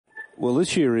Well,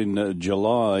 this year in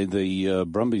July, the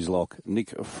Brumbies lock,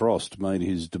 Nick Frost, made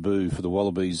his debut for the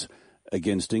Wallabies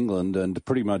against England, and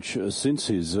pretty much since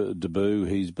his debut,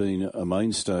 he's been a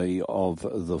mainstay of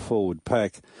the forward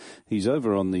pack. He's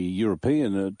over on the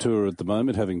European tour at the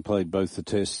moment, having played both the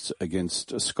tests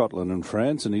against Scotland and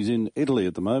France, and he's in Italy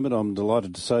at the moment. I'm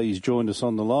delighted to say he's joined us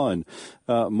on the line.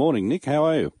 Morning, Nick. How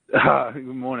are you? Good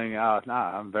morning.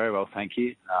 I'm very well, thank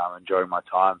you. Enjoying my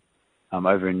time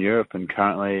over in Europe, and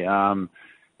currently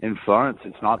in Florence.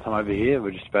 It's night time over here.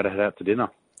 We're just about to head out to dinner.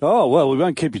 Oh, well, we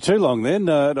won't keep you too long then.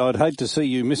 I'd hate to see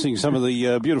you missing some of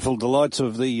the beautiful delights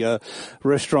of the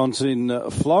restaurants in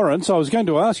Florence. I was going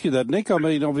to ask you that, Nick. I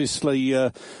mean, obviously,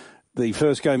 the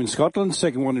first game in Scotland,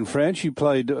 second one in France, you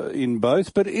played in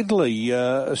both. But Italy,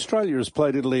 Australia has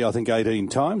played Italy, I think, 18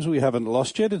 times. We haven't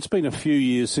lost yet. It's been a few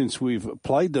years since we've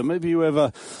played them. Have you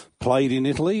ever played in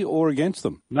Italy or against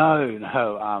them?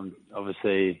 No.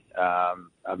 Obviously,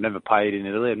 I've never played in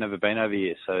Italy. I've never been over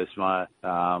here, so it's my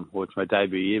it's my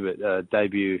debut year, but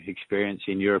debut experience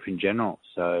in Europe in general.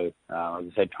 So, as I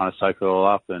said, trying to soak it all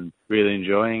up and really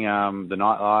enjoying the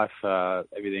nightlife.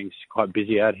 Everything's quite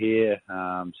busy out here,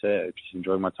 so just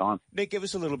enjoying my time. Nick, give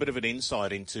us a little bit of an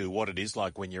insight into what it is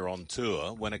like when you're on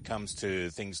tour. When it comes to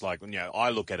things like, I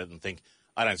look at it and think,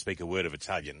 I don't speak a word of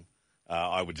Italian.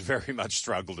 I would very much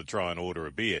struggle to try and order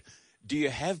a beer. Do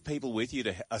you have people with you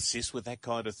to assist with that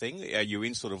kind of thing? Are you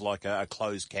in sort of like a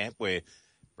closed camp where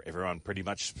everyone pretty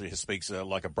much speaks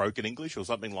like a broken English or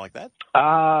something like that?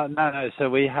 No. So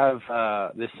we have,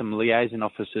 there's some liaison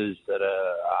officers that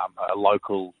are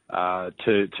local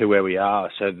to where we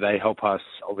are. So they help us,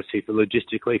 obviously,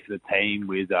 logistically for the team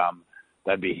with,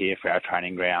 they'd be here for our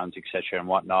training grounds, etc. and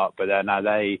whatnot. But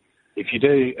if you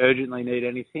do urgently need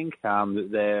anything,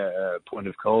 they're a point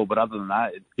of call. But other than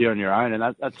that, you're on your own,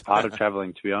 and that's part of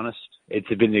travelling, to be honest. It's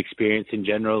been an experience in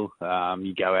general.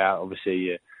 You go out,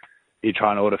 obviously, you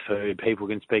try and order food. People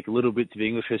can speak a little bit of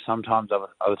English sometimes.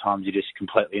 Other times you're just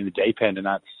completely in the deep end, and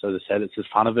that's, as I said, it's the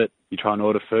fun of it. You try and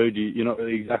order food. You're not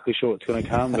really exactly sure what's going to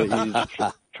come, but you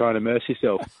just try and immerse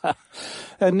yourself.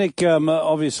 And Nick,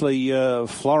 obviously,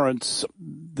 Florence,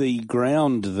 the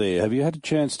ground there, have you had a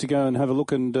chance to go and have a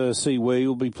look and see where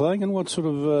you'll be playing, and what sort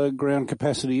of ground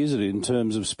capacity is it in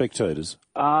terms of spectators?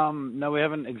 No, we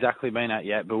haven't exactly been out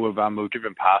yet, but we've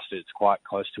driven past it. It's quite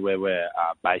close to where we're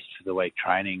based for the week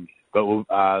training. But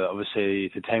obviously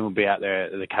the team will be out there.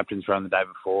 The captains run the day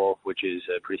before, which is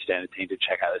a pretty standard thing to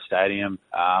check out the stadium.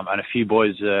 And a few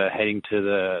boys are heading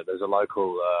to there's a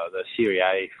local, the Serie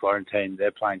A Florentine. They're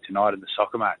playing tonight in the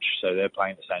soccer match, so they're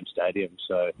playing at the same stadium.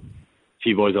 So a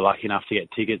few boys are lucky enough to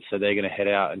get tickets, so they're going to head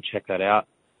out and check that out.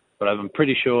 But I'm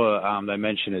pretty sure they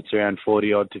mentioned it's around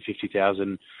 40,000 to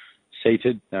 50,000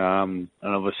 seated. And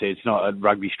obviously it's not a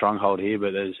rugby stronghold here,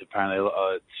 but there's apparently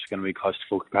it's going to be close to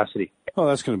full capacity. Oh,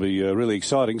 that's going to be really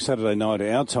exciting. Saturday night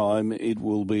our time, it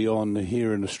will be on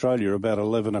here in Australia about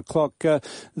 11 o'clock.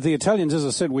 The Italians, as I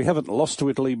said, we haven't lost to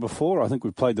Italy before. I think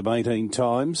we've played them 18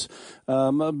 times.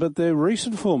 But their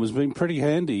recent form has been pretty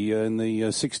handy. In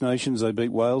the Six Nations, they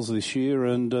beat Wales this year,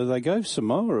 and they gave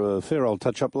Samoa a fair old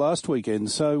touch-up last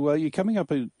weekend. So you're coming up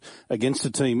against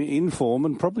a team in form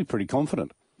and probably pretty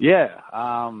confident. Yeah.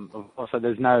 Also,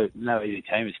 there's no easy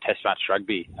team. It's test match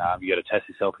rugby. You got to test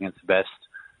yourself against the best.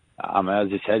 As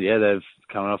you said, they've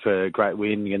come off a great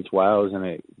win against Wales and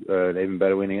an even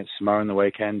better win against Samoa on the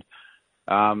weekend.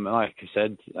 Like I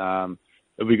said, it'll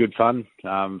be good fun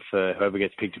for whoever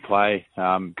gets picked to play.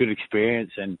 Good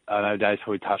experience, and I know Dave's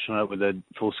probably touched on it with a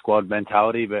full squad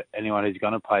mentality, but anyone who's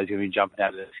going to play is going to be jumping out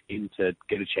of their skin to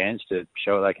get a chance to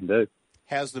show what they can do.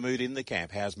 How's the mood in the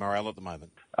camp? How's morale at the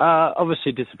moment?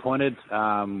 Obviously disappointed.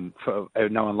 No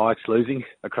one likes losing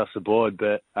across the board,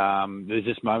 but there's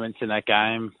just moments in that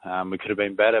game. We could have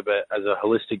been better, but as a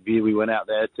holistic view, we went out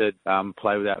there to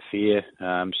play without fear,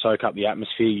 soak up the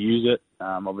atmosphere, use it.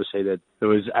 Obviously, there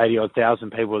was 80-odd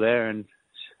thousand people there, and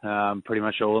pretty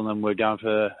much all of them were going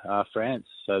for France.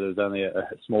 So there was only a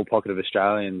small pocket of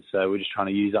Australians. So we're just trying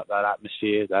to use up that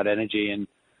atmosphere, that energy, and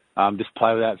just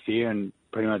play without fear and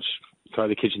pretty much throw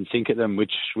the kitchen sink at them,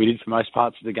 which we did for most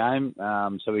parts of the game,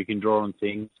 so we can draw on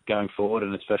things going forward,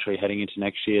 and especially heading into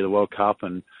next year, the World Cup,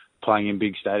 and playing in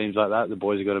big stadiums like that. The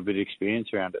boys have got a bit of experience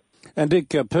around it. And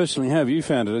Dick, personally, how have you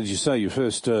found it? As you say, your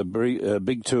first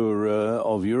big tour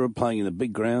of Europe, playing in the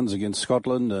big grounds against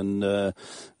Scotland, and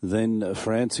then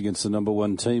France against the number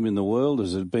one team in the world.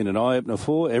 Has it been an eye-opener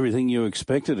for everything you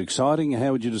expected? Exciting?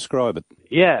 How would you describe it?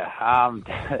 Yeah,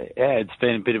 it's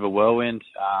been a bit of a whirlwind.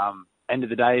 End of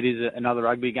the day, it is another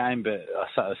rugby game, but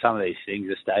some of these things,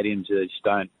 the stadiums,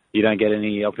 you don't get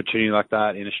any opportunity like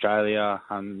that in Australia,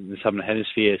 in the Southern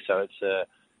Hemisphere. So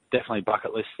definitely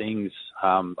bucket list things,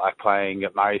 like playing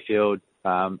at Murrayfield,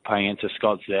 playing into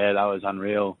Scots there. That was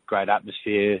unreal. Great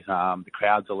atmosphere. The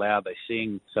crowds are loud. They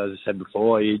sing. So as I said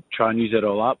before, you try and use it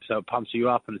all up so it pumps you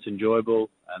up and it's enjoyable.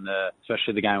 And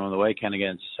especially the game on the weekend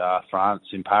against France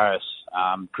in Paris,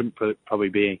 couldn't probably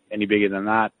be any bigger than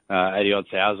that. 80-odd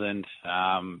thousand,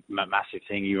 massive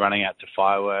thing. You're running out to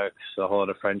fireworks, a whole lot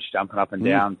of French jumping up and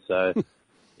down. So,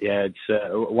 yeah,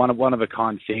 it's one of a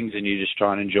kind things, and you just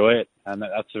try and enjoy it. And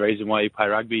that's the reason why you play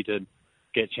rugby, to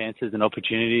get chances and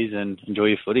opportunities and enjoy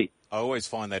your footy. I always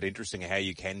find that interesting how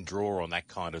you can draw on that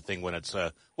kind of thing when it's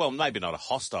maybe not a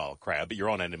hostile crowd, but you're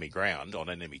on enemy ground, on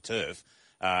enemy turf.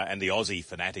 And the Aussie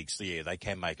fanatics, yeah, they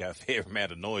can make a fair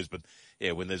amount of noise. But,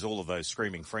 yeah, when there's all of those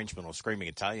screaming Frenchmen or screaming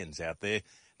Italians out there,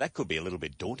 that could be a little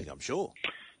bit daunting, I'm sure.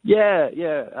 Yeah,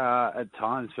 at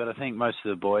times. But I think most of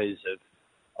the boys have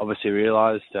obviously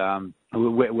realised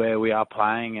where we are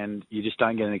playing, and you just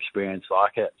don't get an experience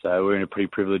like it. So we're in a pretty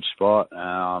privileged spot.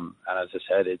 And as I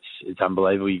said, it's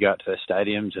unbelievable. You go out to their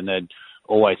stadiums and they're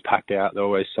always packed out. They're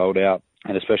always sold out.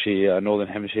 And especially Northern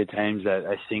Hemisphere teams, that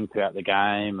they sing throughout the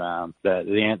game.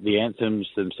 The anthems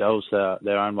themselves,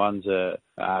 their own ones,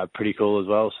 are pretty cool as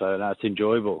well. So it's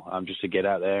enjoyable just to get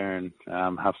out there and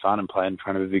have fun and play in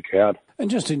front of a big crowd.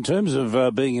 And just in terms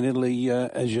of being in Italy,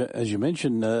 as you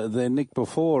mentioned there, Nick,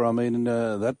 before, I mean,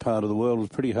 that part of the world was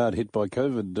pretty hard hit by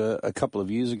COVID a couple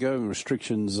of years ago.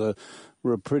 Restrictions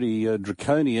were pretty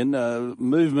draconian.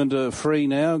 Movement free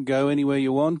now, go anywhere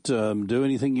you want, do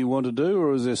anything you want to do,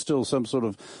 or is there still some sort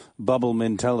of bubble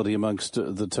mentality amongst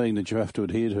the team that you have to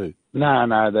adhere to?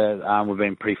 No, we've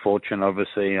been pretty fortunate,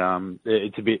 obviously.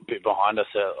 It's a bit behind us,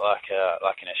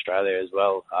 like in Australia as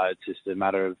well. It's just a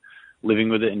matter of living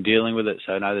with it and dealing with it.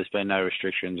 So, no, there's been no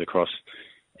restrictions across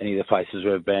any of the places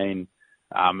we've been.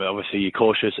 Obviously, you're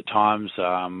cautious at times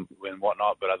and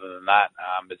whatnot, but other than that,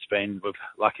 we're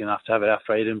lucky enough to have our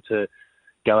freedom to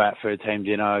go out for a team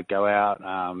dinner, go out,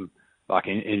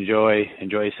 enjoy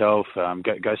yourself,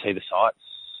 go see the sights.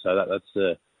 So that's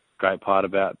the great part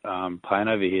about playing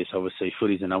over here. So obviously,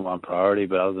 footy's the number one priority,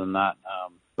 but other than that,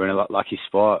 we're in a lucky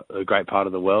spot, a great part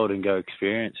of the world, and go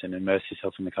experience and immerse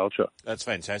yourself in the culture. That's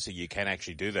fantastic. You can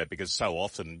actually do that because so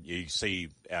often you see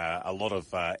a lot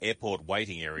of airport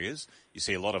waiting areas, you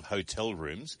see a lot of hotel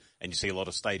rooms, and you see a lot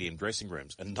of stadium dressing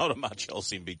rooms, and not much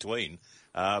else in between.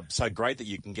 So great that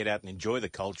you can get out and enjoy the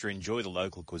culture, enjoy the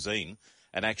local cuisine,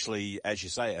 and actually, as you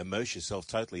say, immerse yourself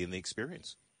totally in the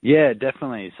experience. Yeah,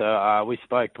 definitely. So we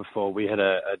spoke before. We had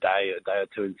a day or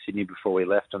two in Sydney before we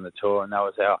left on the tour, and that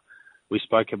was we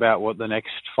spoke about what the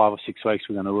next 5 or 6 weeks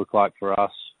were going to look like for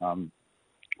us.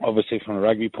 Obviously, from a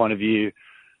rugby point of view,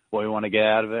 what we want to get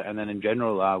out of it, and then in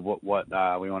general, what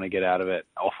we want to get out of it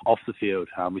off the field.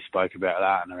 We spoke about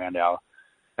that and around our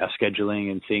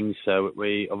scheduling and things. So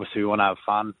we want to have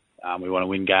fun. We want to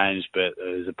win games, but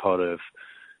there's a part of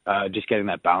just getting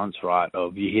that balance right.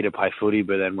 Of you're here to play footy,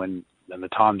 but then when the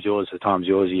time's yours,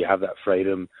 you have that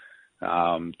freedom.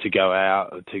 To go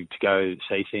out, to go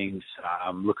see things,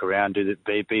 look around,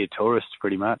 be a tourist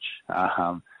pretty much.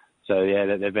 So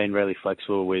yeah, they've been really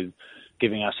flexible with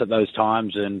giving us at those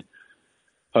times, and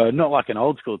not like an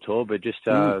old school tour, but just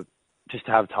to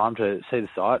have time to see the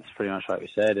sights, pretty much like we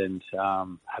said, and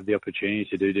have the opportunity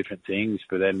to do different things.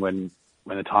 But then when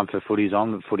the time for footy's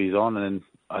on, and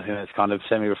I think that's kind of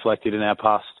semi-reflected in our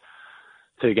past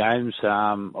 2 games.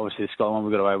 Obviously, the Scotland one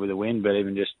we got away with a win, but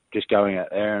even just going out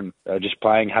there and just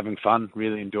playing, having fun,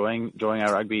 really enjoying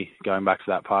our rugby, going back to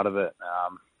that part of it,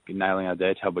 nailing our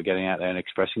detail, but getting out there and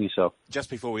expressing yourself. Just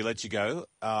before we let you go,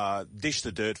 dish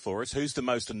the dirt for us. Who's the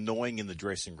most annoying in the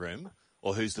dressing room,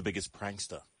 or who's the biggest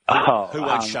prankster? Who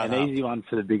won't shut up? An easy one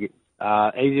for the biggest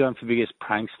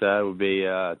prankster would be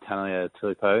Tania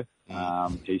Tilipo.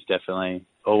 He's definitely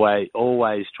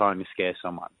always trying to scare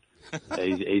someone.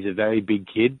 He's a very big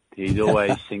kid. He's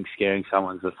always thinks scaring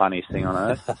someone's the funniest thing on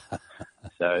earth.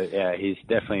 So yeah, he's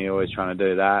definitely always trying to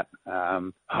do that.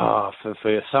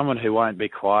 For someone who won't be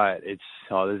quiet,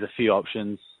 there's a few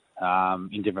options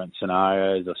in different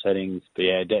scenarios or settings. But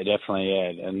yeah, definitely,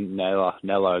 yeah. And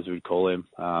Nello, as we'd call him,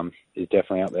 is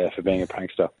definitely up there for being a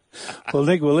prankster. Well,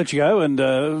 Nick, we'll let you go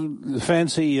and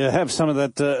fancy have some of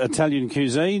that Italian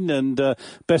cuisine, and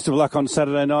best of luck on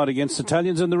Saturday night against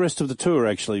Italians and the rest of the tour,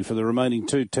 actually, for the remaining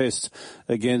 2 tests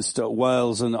against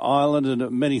Wales and Ireland.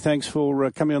 And many thanks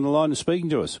for coming on the line and speaking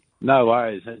to us. No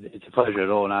worries. It's a pleasure at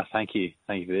all. No, thank you.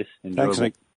 Thank you for this. Enjoyable. Thanks, Nick.